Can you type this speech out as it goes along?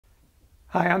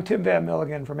Hi, I'm Tim Van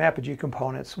Milligan from Apogee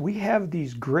Components. We have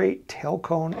these great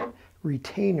Tailcone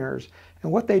retainers,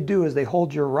 and what they do is they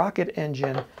hold your rocket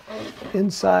engine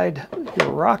inside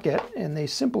your rocket and they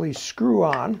simply screw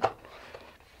on.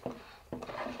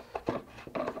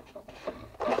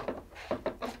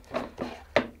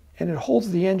 And it holds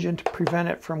the engine to prevent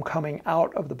it from coming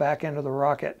out of the back end of the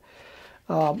rocket.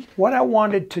 What I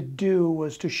wanted to do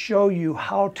was to show you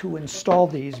how to install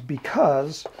these,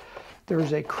 because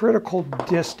there's a critical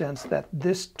distance that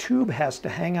this tube has to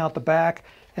hang out the back,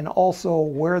 and also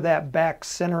where that back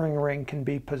centering ring can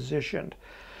be positioned.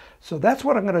 So that's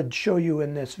what I'm going to show you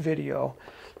in this video.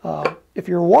 If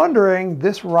you're wondering,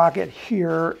 this rocket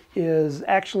here is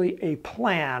actually a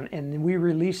plan, and we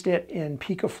released it in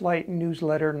Flight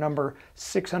newsletter number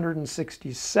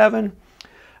 667.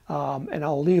 And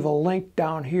I'll leave a link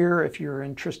down here if you're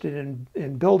interested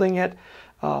in building it.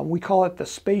 We call it the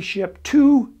Spaceship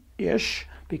 2-ish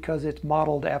because it's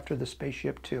modeled after the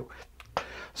Spaceship 2.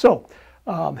 So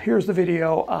here's the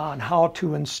video on how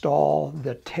to install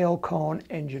the Tailcone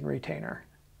engine retainer.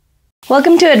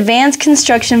 Welcome to Advanced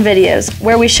Construction Videos,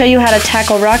 where we show you how to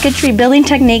tackle rocketry, building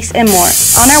techniques, and more.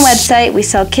 On our website, we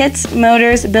sell kits,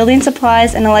 motors, building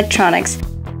supplies, and electronics.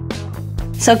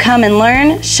 So come and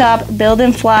learn, shop, build,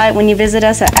 and fly when you visit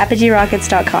us at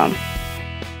apogeerockets.com.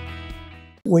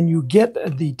 When you get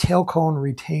the Tailcone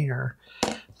retainer,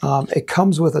 it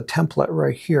comes with a template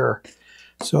right here.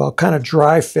 So I'll kind of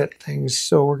dry fit things.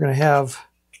 So we're going to have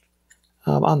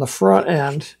on the front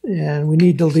end, and we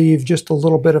need to leave just a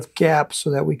little bit of gap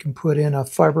so that we can put in a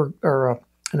fiber or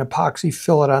an epoxy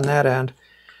fillet on that end.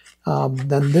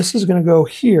 Then this is going to go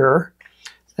here.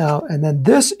 And then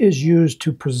this is used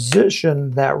to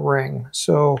position that ring.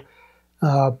 So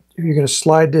you're going to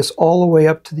slide this all the way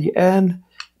up to the end,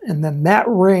 and then that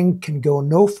ring can go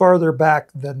no farther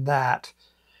back than that.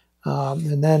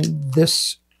 And then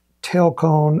this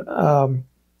Tailcone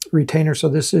retainer, so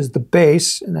this is the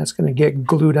base, and that's going to get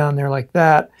glued on there like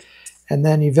that. And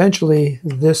then eventually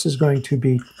this is going to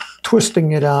be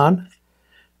twisting it on.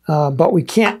 But we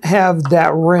can't have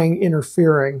that ring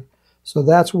interfering. So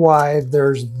that's why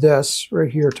there's this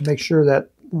right here, to make sure that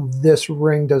this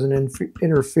ring doesn't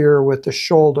interfere with the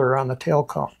shoulder on the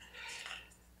Tailcone.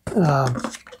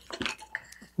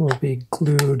 Will be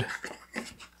glued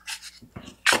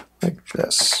like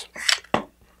this.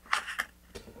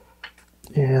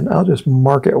 And I'll just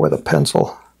mark it with a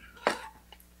pencil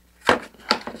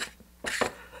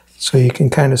so you can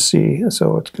kind of see.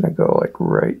 So it's going to go like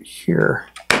right here.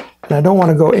 And I don't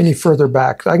want to go any further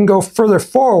back. I can go further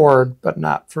forward, but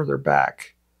not further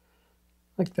back,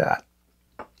 like that.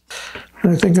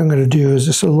 And I think I'm going to do is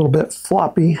just a little bit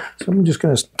floppy. So I'm just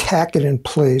going to tack it in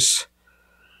place.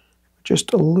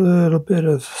 Just a little bit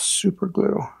of super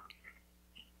glue,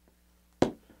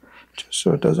 just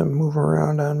so it doesn't move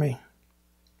around on me.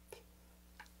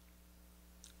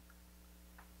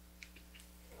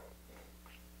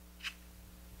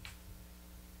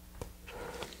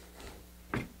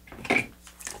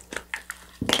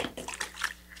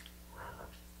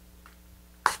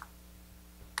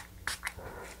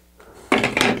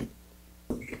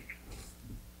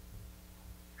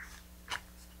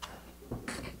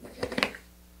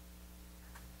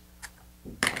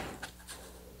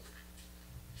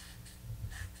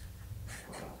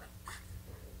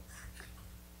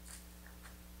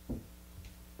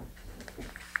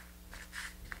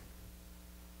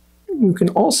 You can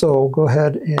also go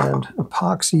ahead and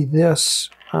epoxy this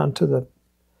onto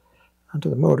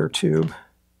the motor tube.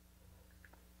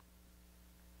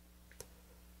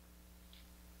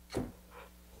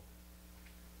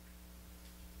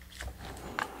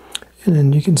 And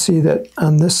then you can see that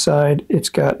on this side it's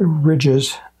got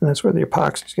ridges, and that's where the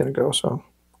epoxy is going to go. So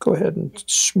go ahead and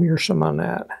smear some on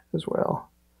that as well.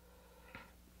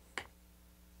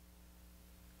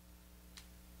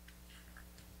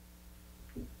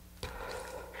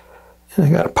 And I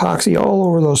got epoxy all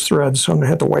over those threads, so I'm going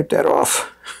to have to wipe that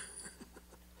off.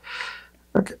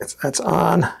 Okay, so that's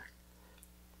on.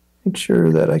 Make sure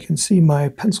that I can see my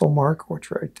pencil mark, which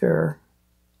right there.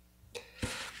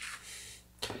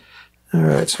 All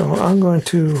right, so I'm going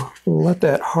to let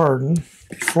that harden.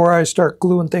 Before I start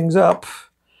gluing things up,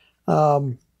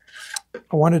 I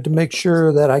wanted to make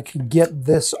sure that I could get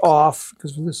this off,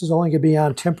 because this is only going to be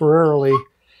on temporarily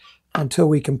until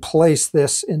we can place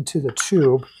this into the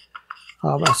tube.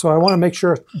 So I want to make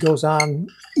sure it goes on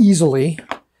easily.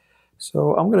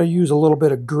 So I'm going to use a little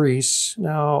bit of grease.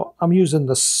 Now I'm using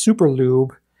the Super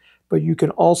Lube, but you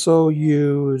can also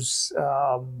use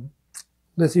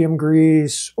lithium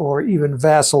grease or even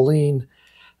Vaseline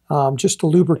just to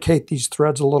lubricate these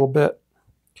threads a little bit.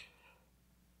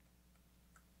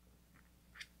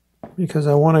 because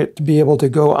I want it to be able to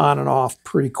go on and off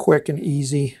pretty quick and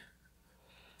easy.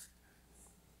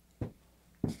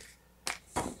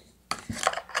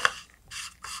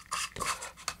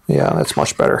 Yeah, that's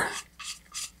much better.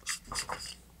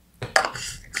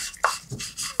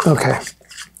 Okay.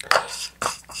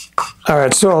 All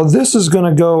right, so this is going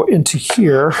to go into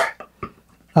here.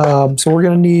 So we're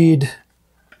going to need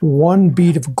one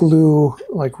bead of glue,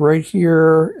 like right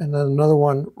here, and then another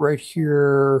one right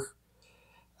here.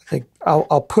 I think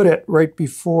I'll put it right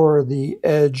before the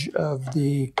edge of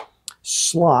the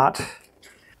slot.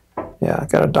 Yeah, I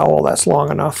got a dowel that's long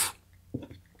enough.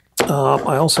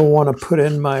 I also want to put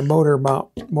in my motor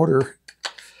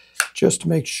just to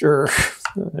make sure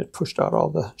it pushed out all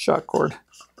the shot cord,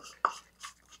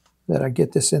 that I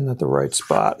get this in at the right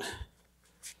spot.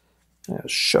 I'll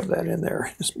shove that in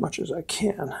there as much as I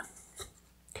can.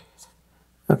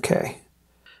 Okay.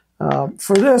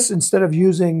 For this, instead of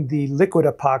using the liquid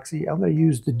epoxy, I'm going to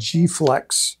use the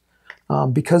G-Flex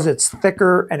because it's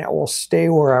thicker and it will stay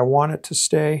where I want it to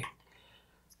stay.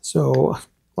 So,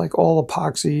 like all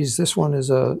epoxies, this one is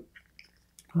a,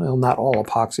 well, not all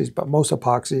epoxies, but most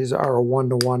epoxies are a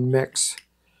 1-to-1 mix.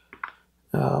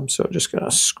 So just going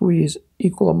to squeeze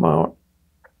equal amount.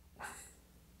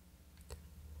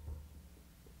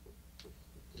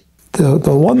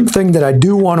 The one thing that I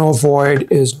do want to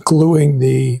avoid is gluing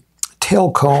the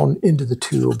tail cone into the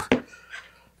tube.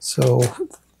 So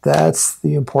that's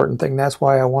the important thing. That's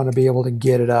why I want to be able to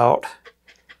get it out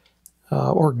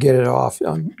or get it off,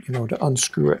 you know, to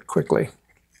unscrew it quickly.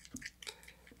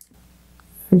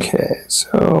 Okay,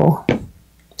 so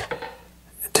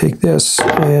take this,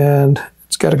 and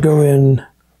it's got to go in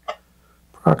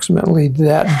approximately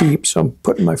that deep. So I'm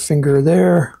putting my finger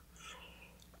there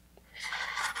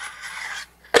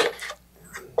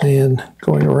and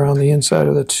going around the inside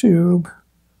of the tube.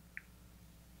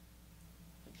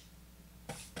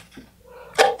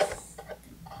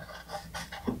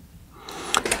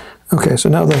 Okay, so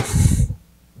now it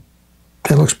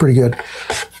looks pretty good.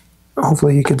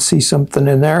 Hopefully you can see something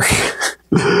in there.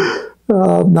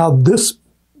 Now this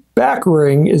back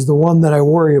ring is the one that I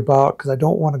worry about because I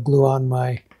don't want to glue on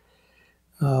my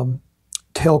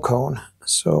tail cone.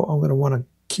 So I'm going to want to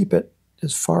keep it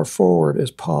as far forward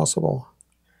as possible.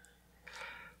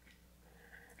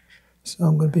 So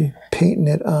I'm going to be painting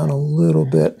it on a little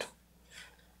bit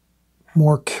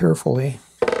more carefully.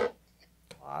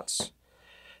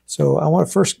 So I want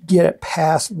to first get it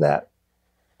past that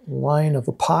line of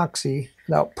epoxy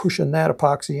without pushing that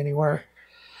epoxy anywhere.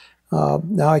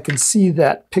 Now I can see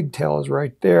that pigtail is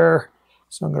right there.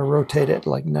 So I'm going to rotate it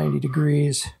like 90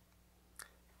 degrees.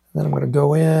 Then I'm going to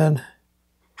go in and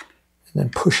then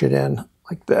push it in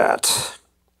like that.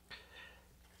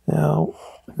 Now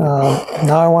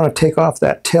I want to take off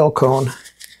that tail cone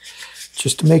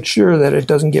just to make sure that it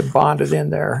doesn't get bonded in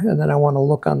there. And then I want to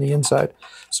look on the inside.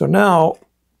 So now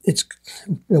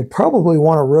you'll probably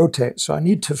want to rotate. So I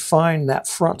need to find that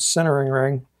front centering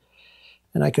ring,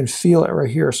 and I can feel it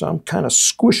right here. So I'm kind of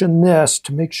squishing this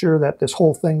to make sure that this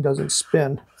whole thing doesn't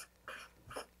spin.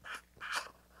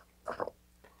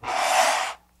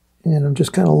 And I'm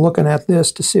just kind of looking at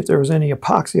this to see if there was any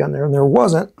epoxy on there, and there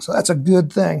wasn't, so that's a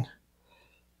good thing.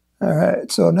 All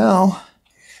right, so now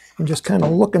I'm just kind of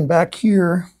looking back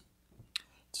here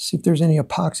to see if there's any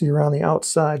epoxy around the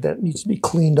outside that needs to be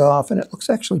cleaned off, and it looks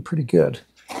actually pretty good.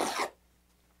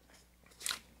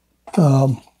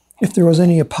 If there was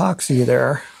any epoxy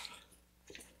there,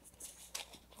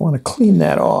 I want to clean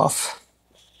that off,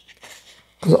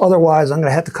 because otherwise I'm going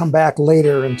to have to come back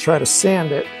later and try to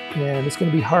sand it, and it's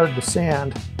going to be hard to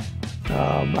sand.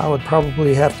 I would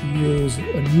probably have to use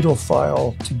a needle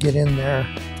file to get in there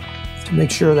to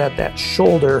make sure that that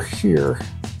shoulder here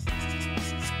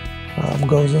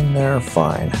goes in there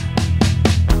fine.